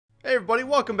Hey everybody,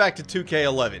 welcome back to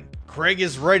 2K11. Craig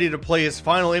is ready to play his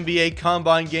final NBA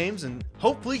Combine games and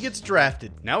hopefully gets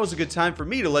drafted. Now is a good time for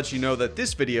me to let you know that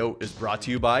this video is brought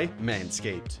to you by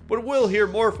Manscaped. But we'll hear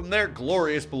more from their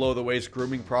glorious below-the-waist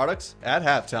grooming products at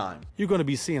halftime. You're going to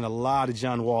be seeing a lot of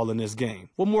John Wall in this game.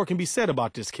 What more can be said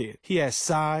about this kid? He has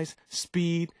size,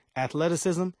 speed,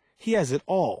 athleticism. He has it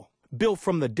all. Built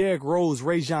from the Derrick Rose,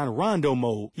 Rajon Rondo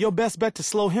mold. Your best bet to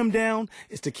slow him down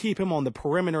is to keep him on the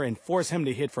perimeter and force him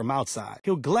to hit from outside.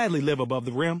 He'll gladly live above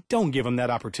the rim. Don't give him that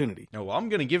opportunity. No, I'm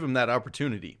going to give him that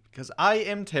opportunity because I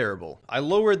am terrible. I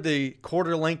lowered the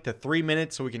quarter length to 3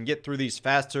 minutes so we can get through these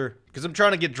faster because I'm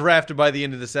trying to get drafted by the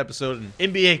end of this episode, and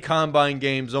NBA Combine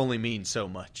games only mean so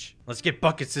much. Let's get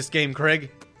buckets this game, Craig.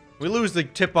 We lose the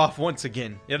tip-off once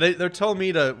again. Yeah, they're telling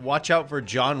me to watch out for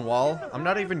John Wall. I'm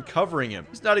not even covering him.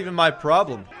 It's not even my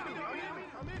problem.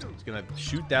 He's gonna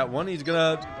shoot that one. He's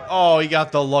gonna... Oh, he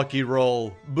got the lucky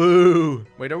roll. Boo.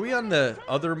 Wait, are we on the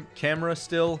other camera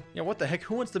still? Yeah, what the heck?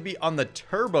 Who wants to be on the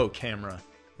turbo camera?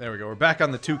 There we go. We're back on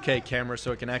the 2K camera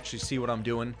so I can actually see what I'm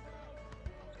doing.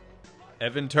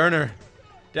 Evan Turner.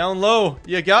 Down low.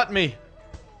 You got me.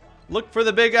 Look for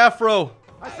the big afro.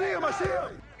 I see him. I see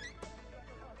him.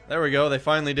 There we go. They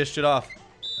finally dished it off.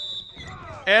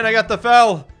 And I got the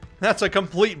foul. That's a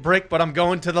complete brick, but I'm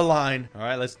going to the line. All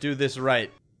right, let's do this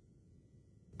right.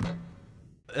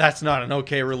 That's not an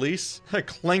okay release. I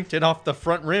clanked it off the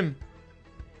front rim.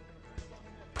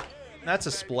 That's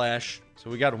a splash. So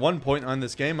we got 1 point on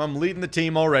this game. I'm leading the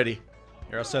team already.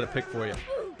 Here, I'll set a pick for you.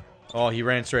 Oh, he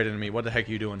ran straight into me. What the heck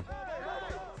are you doing?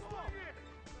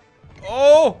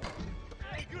 Oh!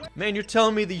 Man, you're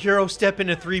telling me the Euro step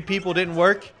into three people didn't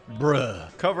work?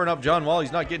 Bruh. Covering up John Wall,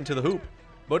 he's not getting to the hoop.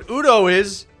 But Udo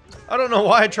is. I don't know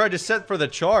why I tried to set for the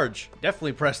charge.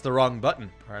 Definitely pressed the wrong button.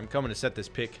 All right, I'm coming to set this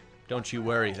pick. Don't you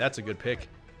worry. That's a good pick.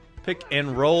 Pick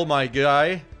and roll, my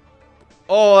guy.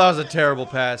 Oh, that was a terrible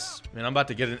pass. Man, I'm about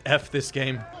to get an F this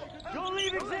game. Don't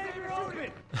leave Xavier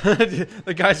open.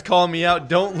 The guy's calling me out.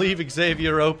 Don't leave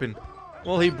Xavier open.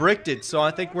 Well, he bricked it, so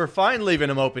I think we're fine leaving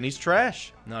him open. He's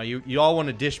trash. No, you all want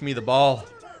to dish me the ball.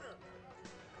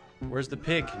 Where's the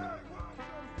pick?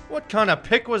 What kind of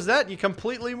pick was that? You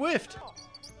completely whiffed.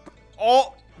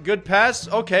 Oh, good pass.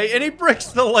 Okay, and he bricks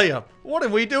the layup. What are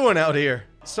we doing out here?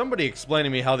 Somebody explain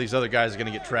to me how these other guys are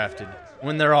going to get drafted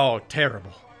when they're all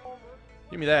terrible.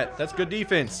 Give me that. That's good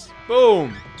defense.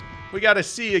 Boom. We got a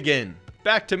C again.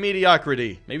 Back to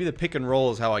mediocrity. Maybe the pick and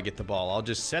roll is how I get the ball. I'll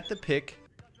just set the pick.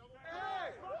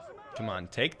 Come on,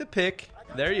 take the pick.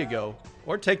 There you go.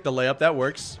 Or take the layup. That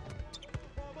works.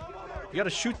 You gotta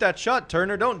shoot that shot,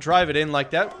 Turner. Don't drive it in like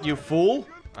that, you fool.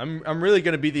 I'm really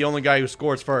gonna be the only guy who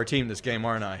scores for our team this game,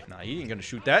 aren't I? Nah, he ain't gonna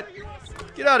shoot that.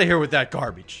 Get out of here with that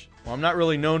garbage. Well, I'm not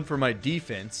really known for my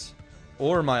defense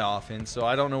or my offense, so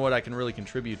I don't know what I can really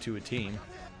contribute to a team.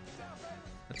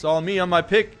 That's all me on my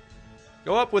pick.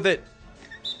 Go up with it.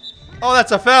 Oh,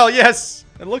 that's a foul. Yes.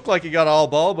 It looked like he got all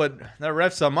ball, but that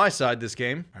ref's on my side this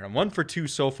game. All right, I'm 1 for 2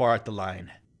 so far at the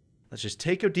line. Let's just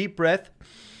take a deep breath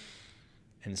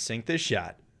and sink this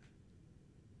shot.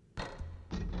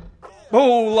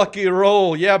 Oh, lucky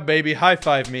roll. Yeah, baby. High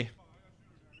five me.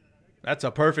 That's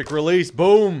a perfect release.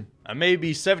 Boom. I may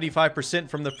be 75%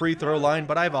 from the free throw line,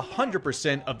 but I have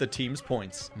 100% of the team's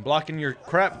points. I'm blocking your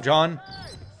crap, John.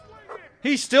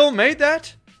 He still made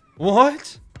that?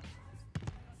 What?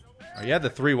 Oh, you had the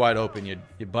three wide open, you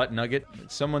butt nugget.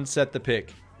 Someone set the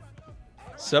pick.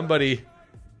 Somebody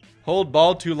hold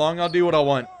ball too long. I'll do what I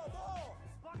want.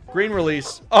 Green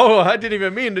release. Oh, I didn't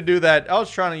even mean to do that. I was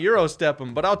trying to Euro step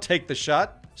him, but I'll take the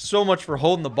shot. So much for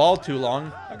holding the ball too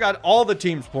long. I got all the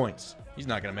team's points. He's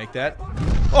not going to make that.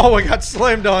 Oh, I got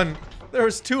slammed on. There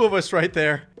was 2 of us right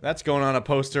there. That's going on a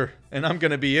poster, and I'm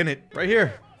going to be in it. Right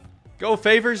here. Go,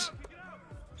 Favors.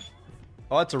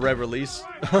 Oh, that's a red release.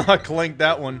 I clanked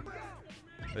that one.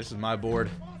 This is my board.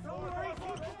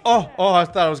 Oh, I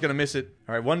thought I was going to miss it.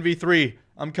 All right, 1v3.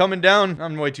 I'm coming down.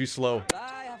 I'm way too slow.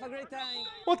 Bye. Have a great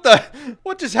time.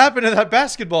 What just happened to that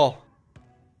basketball?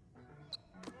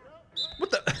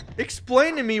 What the?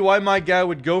 Explain to me why my guy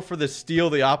would go for the steal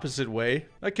the opposite way.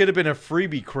 That could have been a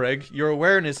freebie, Craig. Your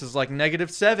awareness is like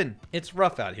 -7. It's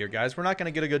rough out here, guys. We're not going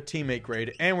to get a good teammate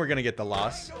grade, and we're going to get the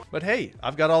loss. But hey,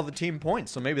 I've got all the team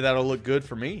points, so maybe that'll look good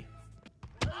for me.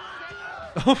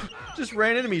 Oh, just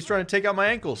ran into me. He's trying to take out my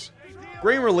ankles.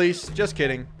 Green release. Just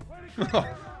kidding.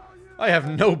 I have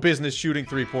no business shooting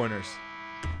 3-pointers.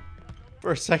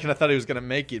 For a second, I thought he was going to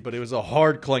make it, but it was a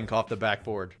hard clink off the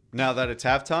backboard. Now that it's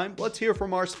halftime, let's hear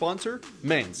from our sponsor,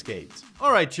 Manscaped.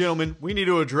 Alright gentlemen, we need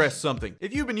to address something.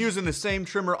 If you've been using the same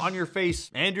trimmer on your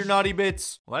face and your naughty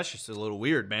bits, well that's just a little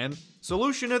weird, man.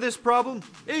 Solution to this problem?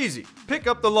 Easy. Pick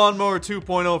up the Lawnmower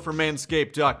 2.0 from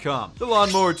Manscaped.com. The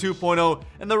Lawnmower 2.0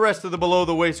 and the rest of the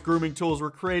below-the-waist grooming tools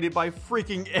were created by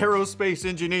freaking aerospace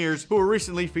engineers who were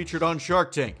recently featured on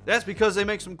Shark Tank. That's because they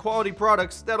make some quality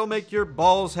products that'll make your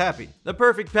balls happy. The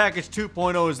Perfect Package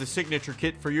 2.0 is the signature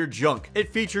kit for your junk.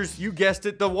 It features, you guessed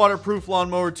it, the waterproof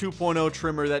Lawnmower 2.0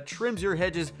 trimmer that trims your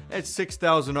hedges at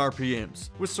 6,000 RPMs.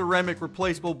 With ceramic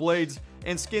replaceable blades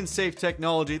and skin-safe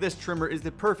technology, this trimmer is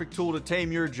the perfect tool to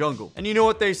tame your jungle. And you know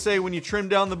what they say when you trim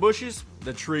down the bushes?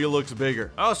 The tree looks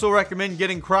bigger. I also recommend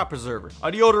getting Crop Preserver,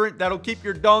 a deodorant that'll keep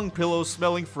your dong pillows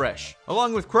smelling fresh,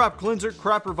 along with Crop Cleanser,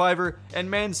 Crop Reviver, and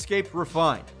Manscaped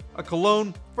Refined, a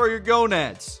cologne for your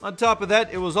gonads. On top of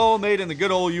that, it was all made in the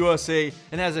good old USA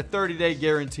and has a 30-day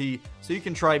guarantee, so you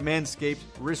can try Manscaped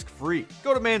risk-free.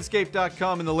 Go to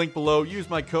manscaped.com in the link below, use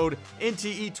my code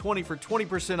NTE20 for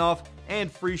 20% off and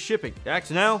free shipping.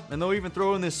 Act now, and they'll even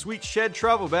throw in this sweet shed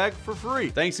travel bag for free.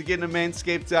 Thanks again to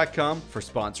manscaped.com for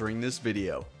sponsoring this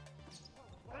video.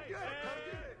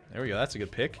 There we go, that's a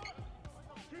good pick.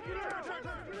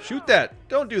 Shoot that!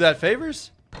 Don't do that,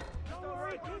 Favors!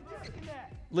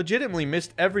 Legitimately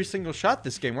missed every single shot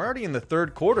this game. We're already in the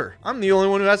third quarter. I'm the only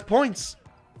one who has points.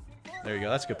 There you go,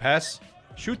 that's a good pass.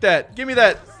 Shoot that! Give me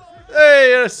that!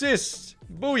 Hey, an assist!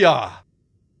 Booyah!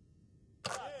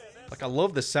 Like, I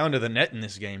love the sound of the net in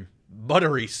this game.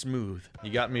 Buttery smooth. You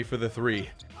got me for the three.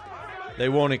 They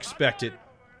won't expect it.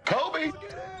 Kobe!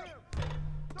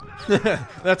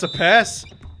 That's a pass.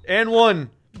 And one.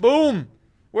 Boom!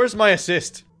 Where's my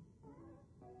assist?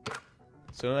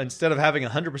 So instead of having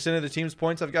 100% of the team's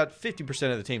points, I've got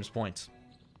 50% of the team's points.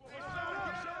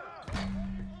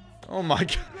 Oh my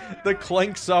god. The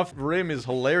clank soft rim is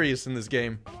hilarious in this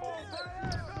game.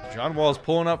 John Wall's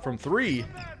pulling up from 3.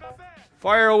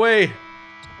 Fire away.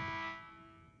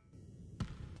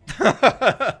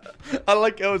 I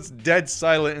like how it's dead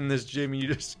silent in this gym.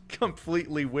 You just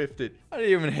completely whiffed it. I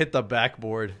didn't even hit the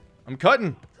backboard. I'm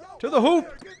cutting. To the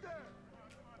hoop.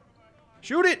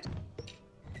 Shoot it.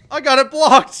 I got it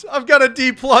blocked. I've got a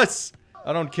D+.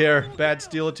 I don't care. Bad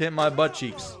steal attempt, my butt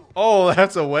cheeks. Oh,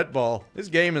 that's a wet ball. This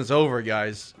game is over,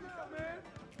 guys.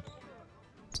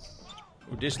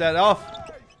 Ooh, dish that off.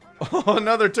 Oh,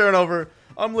 another turnover.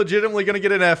 I'm legitimately gonna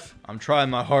get an F. I'm trying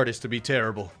my hardest to be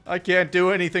terrible. I can't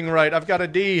do anything right. I've got a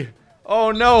D.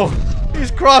 Oh no. He's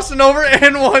crossing over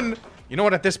and one. You know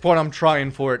what? At this point, I'm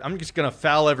trying for it. I'm just gonna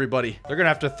foul everybody. They're gonna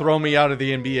have to throw me out of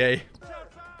the NBA.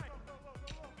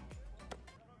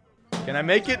 Can I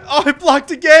make it? Oh, I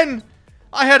blocked again!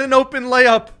 I had an open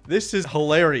layup. This is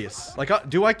hilarious. Like,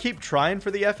 do I keep trying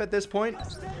for the F at this point?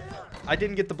 I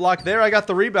didn't get the block there. I got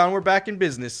the rebound. We're back in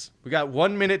business. We got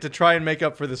 1 minute to try and make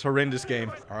up for this horrendous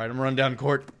game. All right, I'm run down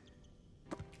court.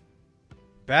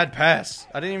 Bad pass.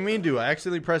 I didn't even mean to. I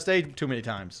accidentally pressed A too many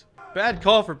times. Bad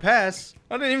call for pass.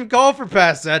 I didn't even call for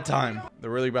pass that time. They're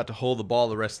really about to hold the ball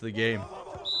the rest of the game.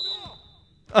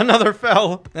 Another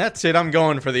foul. That's it. I'm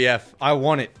going for the F. I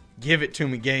want it. Give it to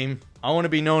me, game. I want to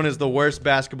be known as the worst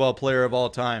basketball player of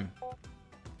all time.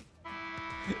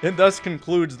 It thus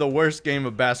concludes the worst game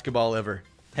of basketball ever.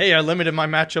 Hey, I limited my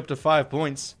matchup to 5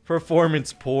 points.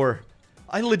 Performance poor.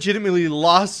 I legitimately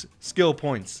lost skill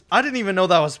points. I didn't even know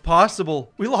that was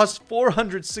possible. We lost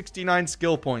 469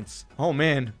 skill points. Oh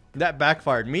man, that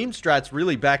backfired. Meme strats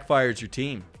really backfires your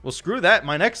team. Well, screw that.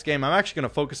 My next game, I'm actually going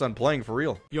to focus on playing for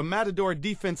real. Your Matador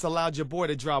defense allowed your boy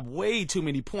to drop way too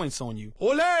many points on you.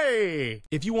 Ole!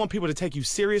 If you want people to take you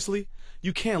seriously,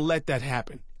 you can't let that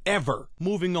happen. Ever.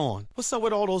 Moving on. What's up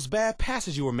with all those bad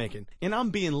passes you were making? And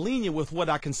I'm being lenient with what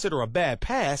I consider a bad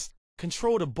pass.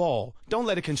 Control the ball. Don't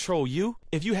let it control you.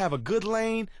 If you have a good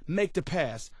lane, make the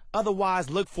pass.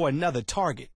 Otherwise, look for another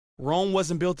target. Rome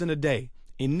wasn't built in a day,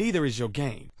 and neither is your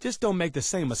game. Just don't make the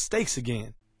same mistakes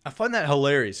again. I find that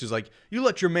hilarious. He's like, you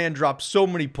let your man drop so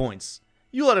many points.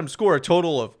 You let him score a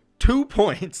total of 2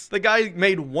 points. The guy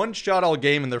made 1 shot all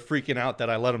game and they're freaking out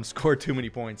that I let him score too many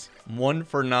points. 1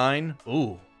 for 9.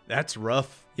 Ooh, that's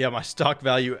rough. Yeah, my stock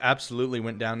value absolutely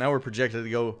went down. Now we're projected to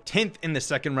go 10th in the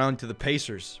second round to the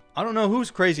Pacers. I don't know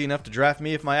who's crazy enough to draft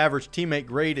me if my average teammate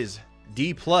grade is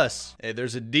D+. Hey,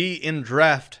 there's a D in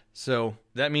draft, so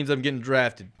that means I'm getting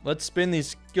drafted. Let's spin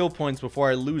these skill points before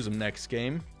I lose them next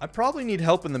game. I probably need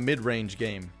help in the mid-range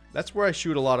game. That's where I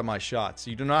shoot a lot of my shots.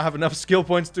 You do not have enough skill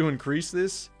points to increase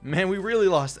this? Man, we really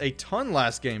lost a ton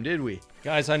last game, did we?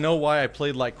 Guys, I know why I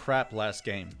played like crap last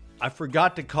game. I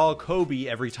forgot to call Kobe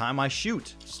every time I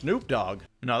shoot. Snoop Dogg.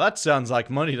 No, that sounds like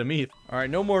money to me. Alright,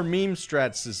 no more meme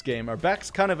strats this game. Our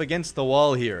back's kind of against the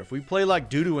wall here. If we play like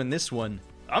doo-doo in this one,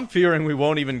 I'm fearing we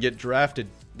won't even get drafted.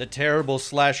 The terrible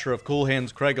slasher of Cool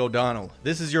Hands Craig O'Donnell.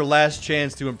 This is your last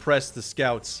chance to impress the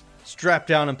scouts. Strap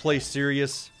down and play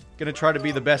serious. Gonna try to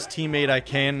be the best teammate I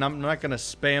can. I'm not gonna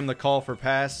spam the call for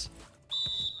pass.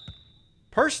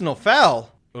 Personal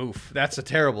foul? Oof, that's a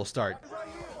terrible start.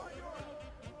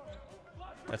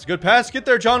 That's a good pass. Get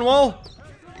there, John Wall.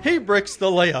 He bricks the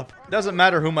layup. Doesn't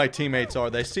matter who my teammates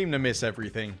are. They seem to miss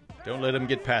everything. Don't let him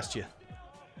get past you.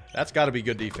 That's got to be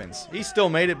good defense. He still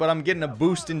made it, but I'm getting a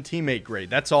boost in teammate grade.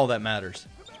 That's all that matters.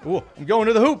 Ooh, I'm going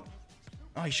to the hoop.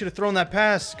 Oh, he should have thrown that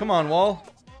pass. Come on, Wall.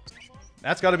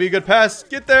 That's got to be a good pass.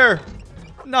 Get there.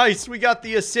 Nice. We got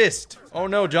the assist. Oh,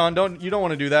 no, John. You don't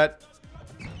want to do that.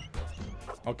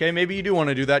 Okay, maybe you do want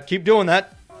to do that. Keep doing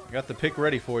that. I got the pick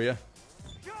ready for you.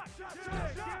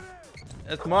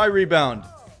 That's my rebound.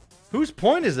 Whose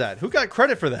point is that? Who got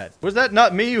credit for that? Was that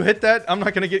not me who hit that? I'm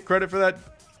not going to get credit for that.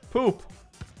 Poop.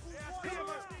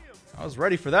 I was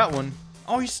ready for that one.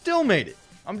 Oh, he still made it.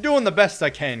 I'm doing the best I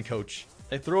can, coach.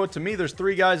 They throw it to me. There's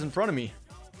 3 guys in front of me.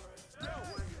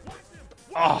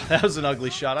 Oh, that was an ugly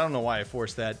shot. I don't know why I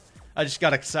forced that. I just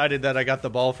got excited that I got the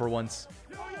ball for once.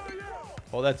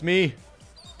 Oh, that's me.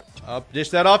 Up, dish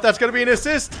that off. That's going to be an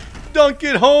assist. Dunk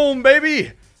it home,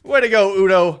 baby. Way to go,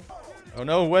 Udo. Oh,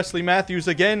 no. Wesley Matthews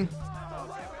again.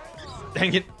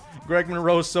 Dang it. Greg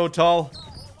Monroe's so tall.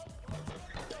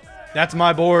 That's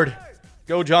my board.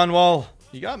 Go, John Wall.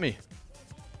 You got me.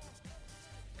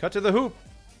 Cut to the hoop.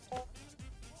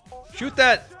 Shoot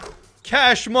that.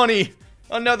 Cash money.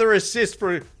 Another assist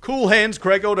for Cool Hands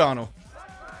Craig O'Donnell.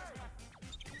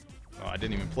 Oh, I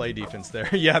didn't even play defense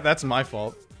there. Yeah, that's my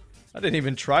fault. I didn't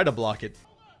even try to block it.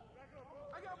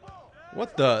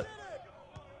 What the...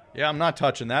 Yeah, I'm not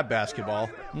touching that basketball.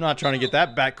 I'm not trying to get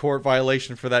that backcourt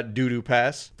violation for that doo-doo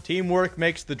pass. Teamwork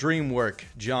makes the dream work,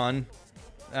 John.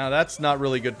 Now, that's not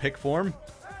really good pick form.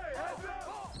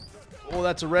 Oh,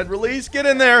 that's a red release. Get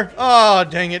in there. Oh,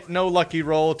 dang it. No lucky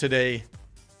roll today.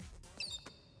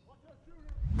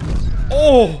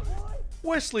 Oh!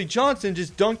 Wesley Johnson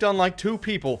just dunked on like 2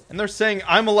 people. And they're saying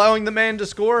I'm allowing the man to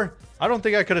score? I don't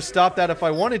think I could have stopped that if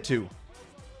I wanted to.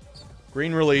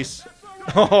 Green release.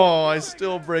 Oh, I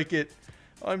still break it.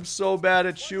 I'm so bad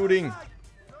at shooting.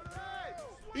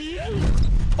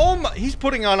 Oh my, he's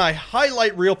putting on a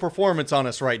highlight reel performance on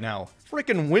us right now.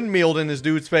 Freaking windmilled in this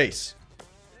dude's face.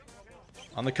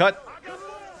 On the cut.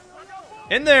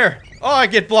 In there. Oh, I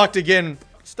get blocked again.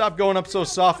 Stop going up so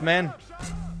soft, man.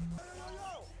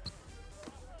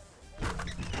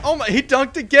 Oh my, he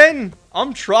dunked again.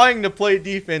 I'm trying to play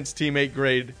defense, teammate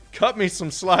grade. Cut me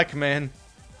some slack, man.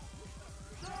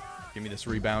 Give me this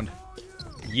rebound.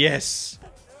 Yes.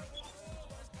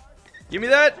 Give me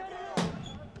that.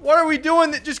 What are we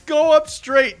doing? Just go up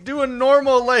straight. Do a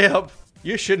normal layup.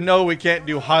 You should know we can't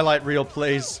do highlight reel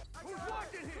plays.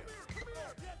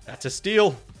 That's a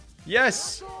steal.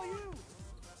 Yes.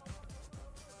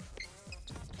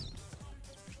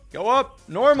 Go up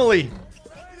normally.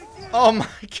 Oh my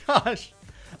gosh.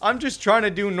 I'm just trying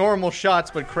to do normal shots,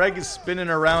 but Craig is spinning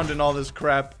around in all this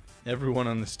crap. Everyone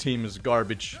on this team is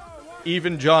garbage.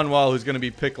 Even John Wall, who's going to be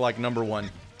picked like #1.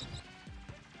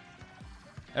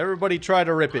 Everybody try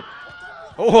to rip it.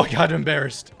 Oh, I got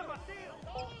embarrassed.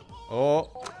 Oh.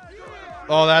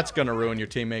 Oh, that's going to ruin your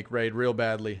teammate grade real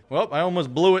badly. Well, I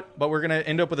almost blew it, but we're going to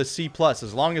end up with a C+,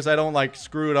 as long as I don't, like,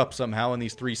 screw it up somehow in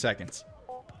these 3 seconds.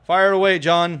 Fire it away,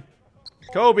 John.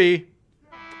 Kobe.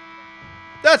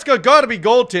 That's gotta be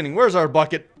goaltending. Where's our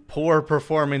bucket? Poor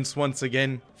performance once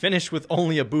again. Finished with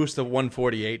only a boost of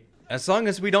 148. As long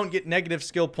as we don't get negative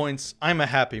skill points, I'm a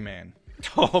happy man.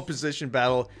 Oh, position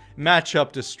battle.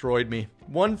 Matchup destroyed me.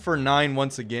 1 for 9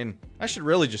 once again. I should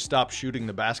really just stop shooting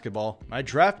the basketball. My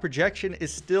draft projection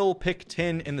is still pick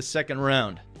 10 in the 2nd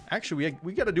round. Actually,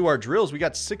 we gotta do our drills. We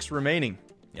got 6 remaining.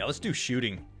 Yeah, let's do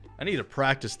shooting. I need to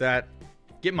practice that.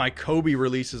 Get my Kobe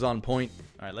releases on point.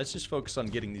 All right, let's just focus on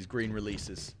getting these green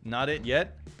releases. Not it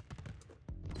yet.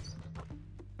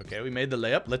 Okay, we made the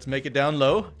layup. Let's make it down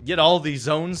low. Get all these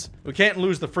zones. We can't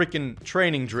lose the freaking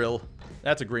training drill.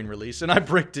 That's a green release, and I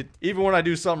bricked it. Even when I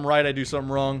do something right, I do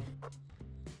something wrong.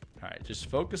 All right, just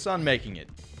focus on making it.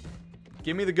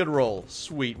 Give me the good roll.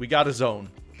 Sweet, we got a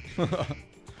zone.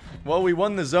 Well, we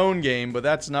won the zone game, but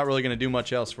that's not really going to do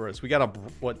much else for us. We got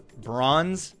a,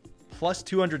 bronze? Plus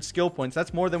 200 skill points.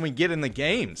 That's more than we get in the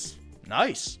games.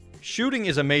 Nice. Shooting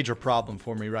is a major problem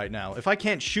for me right now. If I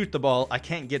can't shoot the ball, I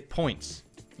can't get points.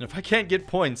 And if I can't get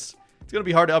points, it's going to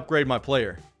be hard to upgrade my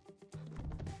player.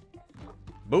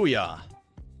 Booyah.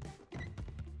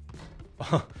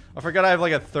 I forgot I have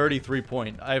like a 33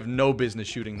 point. I have no business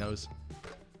shooting those.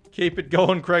 Keep it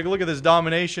going, Craig. Look at this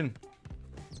domination.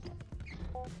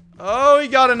 Oh, he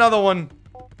got another one.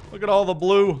 Look at all the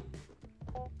blue.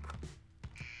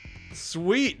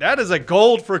 Sweet. That is a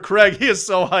gold for Craig. He is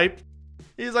so hyped.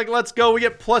 He's like, let's go. We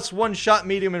get +1 shot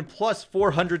medium and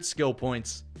 +400 skill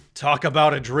points. Talk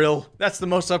about a drill. That's the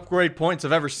most upgrade points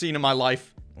I've ever seen in my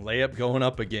life. Layup going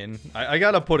up again. I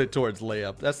gotta put it towards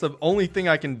layup. That's the only thing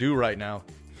I can do right now.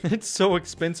 It's so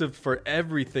expensive for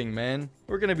everything, man.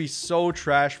 We're gonna be so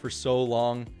trash for so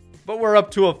long. But we're up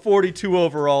to a 42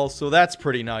 overall, so that's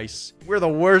pretty nice. We're the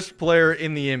worst player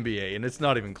in the NBA, and it's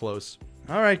not even close.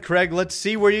 All right, Craig, let's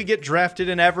see where you get drafted.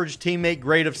 An average teammate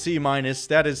grade of C-.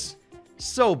 That is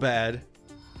so bad.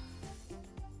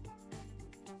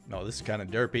 No, this is kind of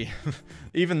derpy.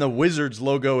 Even the Wizards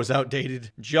logo is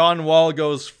outdated. John Wall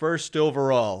goes first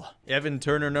overall. Evan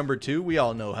Turner number 2. We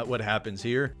all know what happens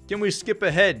here. Can we skip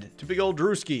ahead to big old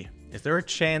Drewski? Is there a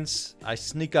chance I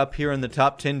sneak up here in the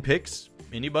top 10 picks?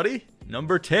 Anybody?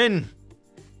 Number 10.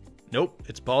 Nope,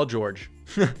 it's Paul George.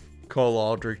 Cole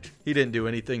Aldrich. He didn't do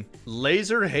anything.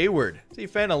 Laser Hayward. Is he a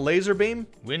fan of Laser Beam?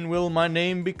 When will my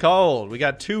name be called? We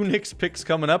got 2 Knicks picks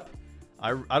coming up.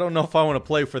 I don't know if I want to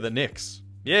play for the Knicks.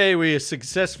 Yay, we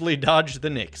successfully dodged the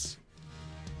Knicks.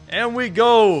 And we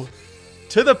go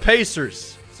to the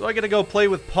Pacers. So I gotta go play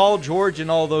with Paul George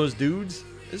and all those dudes.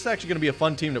 This is actually gonna be a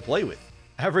fun team to play with.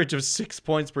 Average of 6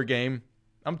 points per game.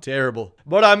 I'm terrible.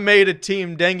 But I made a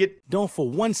team, dang it. Don't for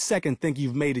 1 second think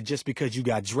you've made it just because you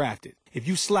got drafted. If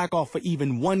you slack off for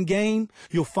even 1 game,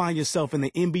 you'll find yourself in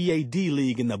the NBA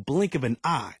D-League in the blink of an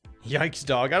eye. Yikes,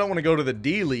 dog. I don't want to go to the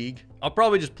D-League. I'll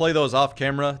probably just play those off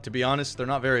camera, to be honest. They're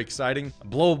not very exciting.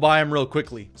 Blow by them real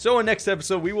quickly. So in next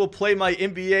episode, we will play my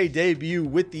NBA debut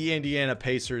with the Indiana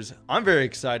Pacers. I'm very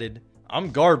excited.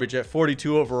 I'm garbage at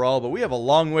 42 overall, but we have a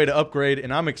long way to upgrade,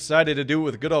 and I'm excited to do it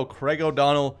with good old Craig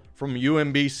O'Donnell from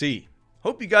UMBC.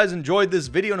 Hope you guys enjoyed this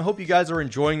video, and I hope you guys are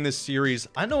enjoying this series.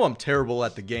 I know I'm terrible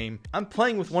at the game. I'm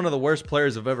playing with one of the worst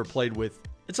players I've ever played with.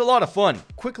 It's a lot of fun.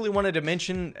 Quickly wanted to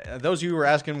mention, those of you who were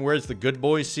asking where's the Good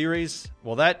Boys series?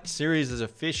 Well, that series is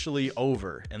officially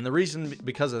over. And the reason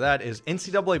because of that is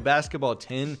NCAA Basketball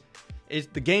 10,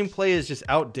 the gameplay is just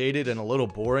outdated and a little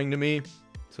boring to me.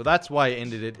 So that's why I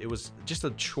ended it. It was just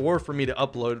a chore for me to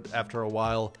upload after a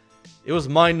while. It was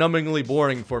mind-numbingly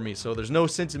boring for me, so there's no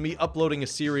sense in me uploading a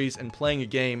series and playing a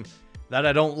game that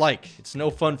I don't like. It's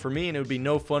no fun for me, and it would be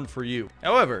no fun for you.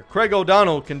 However, Craig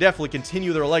O'Donnell can definitely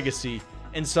continue their legacy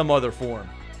in some other form.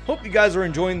 Hope you guys are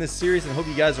enjoying this series, and hope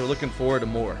you guys are looking forward to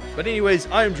more. But anyways,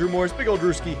 I am Drew Morris, big old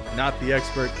Drewski, not the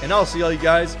expert, and I'll see all you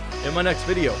guys in my next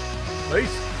video.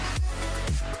 Peace!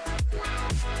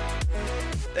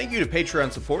 Thank you to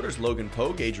Patreon supporters Logan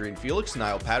Pogue, Adrian Felix,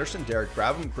 Niall Patterson, Derek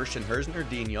Brabham, Christian Hersner,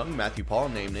 Dean Young, Matthew Paul,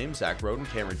 Name, Zach Roden,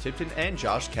 Cameron Tipton, and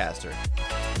Josh Caster.